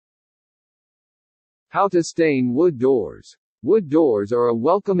How to stain wood doors. Wood doors are a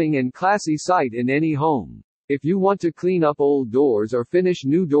welcoming and classy sight in any home. If you want to clean up old doors or finish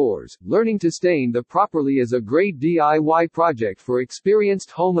new doors, learning to stain them properly is a great DIY project for experienced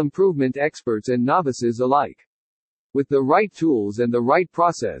home improvement experts and novices alike. With the right tools and the right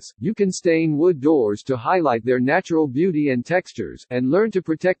process, you can stain wood doors to highlight their natural beauty and textures, and learn to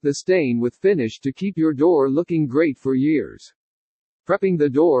protect the stain with finish to keep your door looking great for years. Prepping the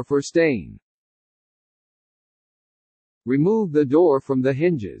door for stain. Remove the door from the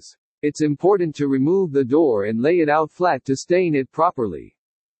hinges. It's important to remove the door and lay it out flat to stain it properly.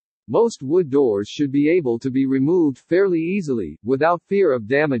 Most wood doors should be able to be removed fairly easily, without fear of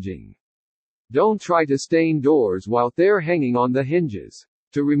damaging. Don't try to stain doors while they're hanging on the hinges.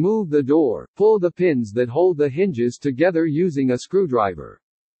 To remove the door, pull the pins that hold the hinges together using a screwdriver.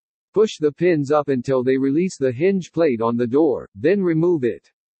 Push the pins up until they release the hinge plate on the door, then remove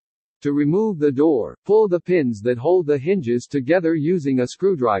it. To remove the door, pull the pins that hold the hinges together using a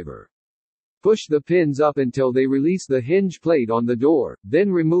screwdriver. Push the pins up until they release the hinge plate on the door,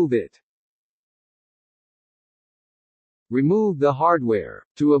 then remove it. Remove the hardware.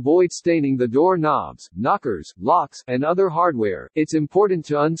 To avoid staining the door knobs, knockers, locks, and other hardware, it's important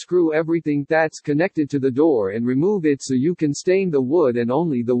to unscrew everything that's connected to the door and remove it so you can stain the wood and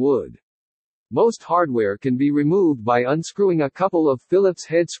only the wood. Most hardware can be removed by unscrewing a couple of Phillips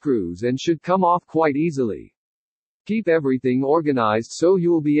head screws and should come off quite easily. Keep everything organized so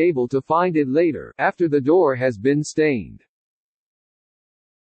you'll be able to find it later, after the door has been stained.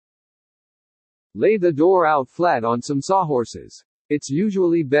 Lay the door out flat on some sawhorses. It's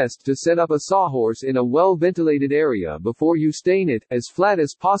usually best to set up a sawhorse in a well-ventilated area before you stain it, as flat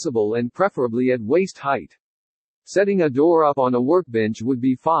as possible and preferably at waist height. Setting a door up on a workbench would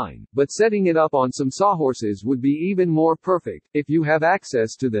be fine, but setting it up on some sawhorses would be even more perfect, if you have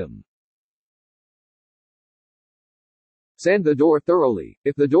access to them. Sand the door thoroughly.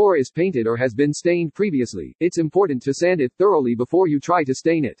 If the door is painted or has been stained previously, it's important to sand it thoroughly before you try to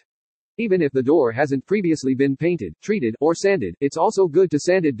stain it. Even if the door hasn't previously been painted, treated, or sanded, it's also good to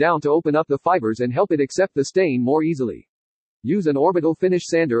sand it down to open up the fibers and help it accept the stain more easily. Use an orbital finish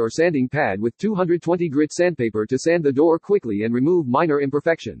sander or sanding pad with 220 grit sandpaper to sand the door quickly and remove minor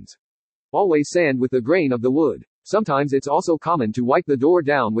imperfections. Always sand with the grain of the wood. Sometimes it's also common to wipe the door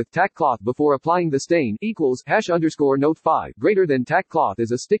down with tack cloth before applying the stain. #_note 5 greater than tack cloth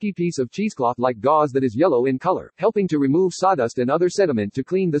is a sticky piece of cheesecloth like gauze that is yellow in color, helping to remove sawdust and other sediment to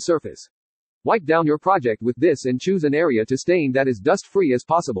clean the surface. Wipe down your project with this and choose an area to stain that is dust-free as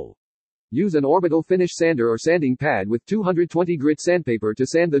possible. Use an orbital finish sander or sanding pad with 220 grit sandpaper to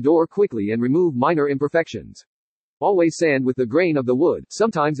sand the door quickly and remove minor imperfections. Always sand with the grain of the wood.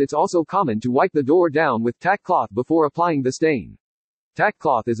 Sometimes it's also common to wipe the door down with tack cloth before applying the stain. Tack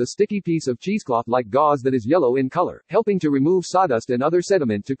cloth is a sticky piece of cheesecloth like gauze that is yellow in color, helping to remove sawdust and other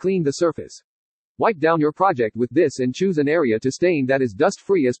sediment to clean the surface. Wipe down your project with this and choose an area to stain that is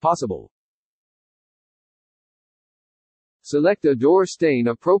dust-free as possible. Select a door stain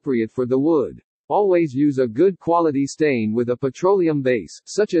appropriate for the wood. Always use a good quality stain with a petroleum base,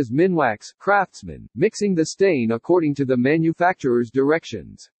 such as Minwax, Craftsman, mixing the stain according to the manufacturer's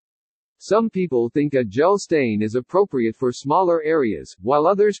directions. Some people think a gel stain is appropriate for smaller areas, while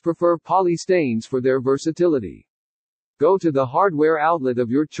others prefer poly stains for their versatility. Go to the hardware outlet of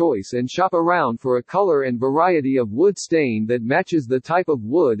your choice and shop around for a color and variety of wood stain that matches the type of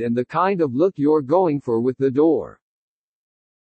wood and the kind of look you're going for with the door.